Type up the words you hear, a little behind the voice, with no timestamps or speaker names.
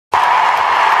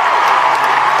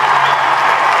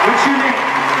What's your name?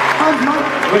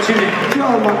 What's your name?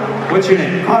 What's your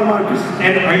name? Carl Marcus.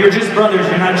 And are you just brothers?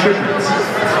 You're not triplets.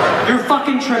 You're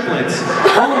fucking triplets.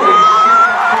 Holy shit,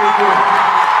 that's pretty cool.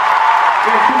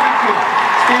 Here, come back here.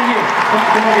 Stand here. Come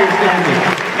over here, stand here.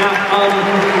 Now,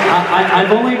 I've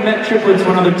only met triplets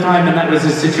one other time, and that was a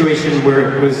situation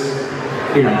where it was,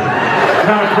 you know,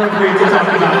 not appropriate to talk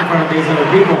about in front of these other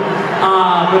people.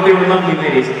 But they were lovely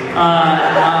ladies.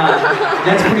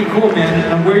 That's pretty cool,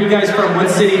 man. Where are you guys from? What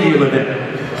city do you live in?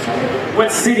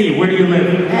 What city? Where do you live?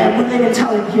 We live in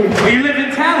Tallinn here. Oh, you live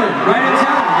in Tallinn, right in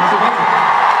Tallinn. That's amazing.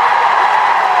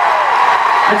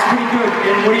 That's pretty good.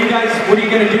 And what are you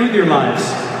going to do with your lives?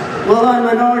 Well, I'm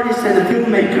an artist and a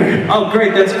filmmaker. Oh,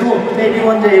 great. That's cool. Maybe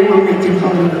one day we'll meet in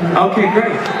Hollywood. Okay,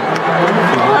 great.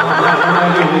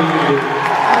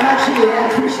 I'm actually a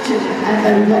Christian and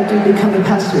I would like to become a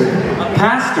pastor. A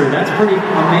pastor? That's pretty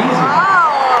amazing.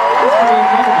 That's pretty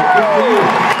incredible. Good for you.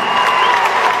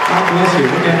 God bless you.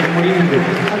 What are you going to do?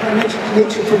 I'm a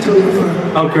nature photographer.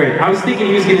 Oh, great. I was thinking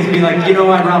he was going to be like, you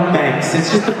know, I rob banks. It's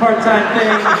just a part-time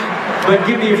thing. But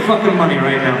give me your fucking money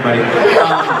right now, buddy.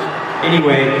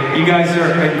 Anyway, you guys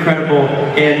are incredible,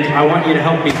 and I want you to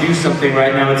help me do something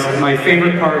right now. It's my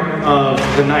favorite part of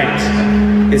the night.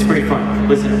 It's pretty fun.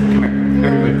 Listen, come here.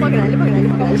 Everybody.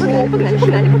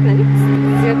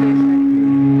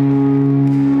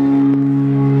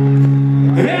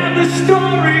 And the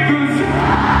story goes...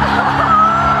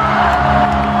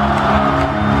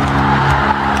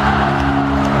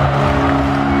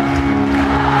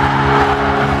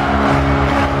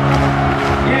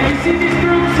 Yeah, you see these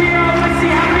groups here? I want to see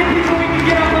how many people we can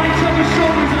get up on each other's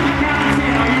shoulders on the count of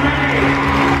 10. Are you ready?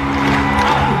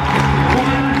 Up. 1,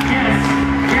 yes.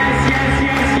 Yes, yes,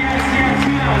 yes, yes, yes.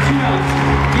 2 out, 2 out.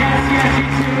 Yes, yes, you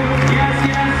too. Yes,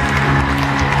 yes.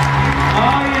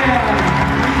 Oh, yeah.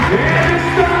 And the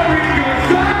story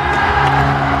goes on.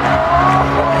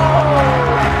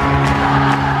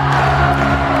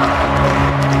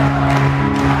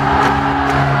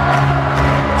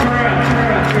 Turn around,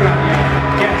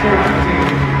 yeah. Yeah, turn around,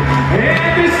 take it.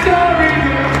 And the story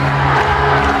goes.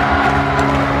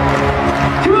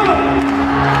 Come on!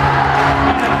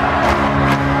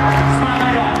 Smile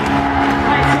light off.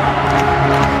 Lights off.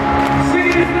 Sing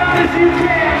it as loud as you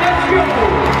can. Let's go!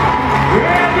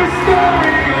 And the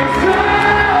story goes on.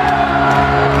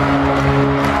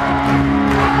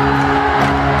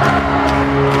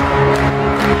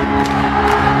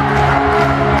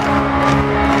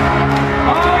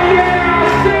 Oh yeah,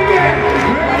 sing it!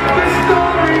 And the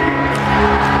story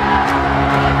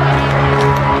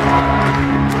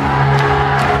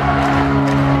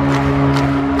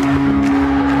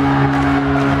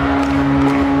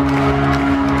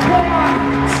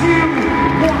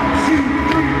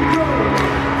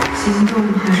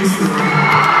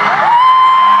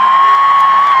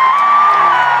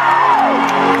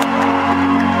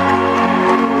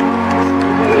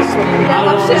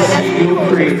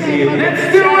crazy. Let's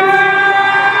do it!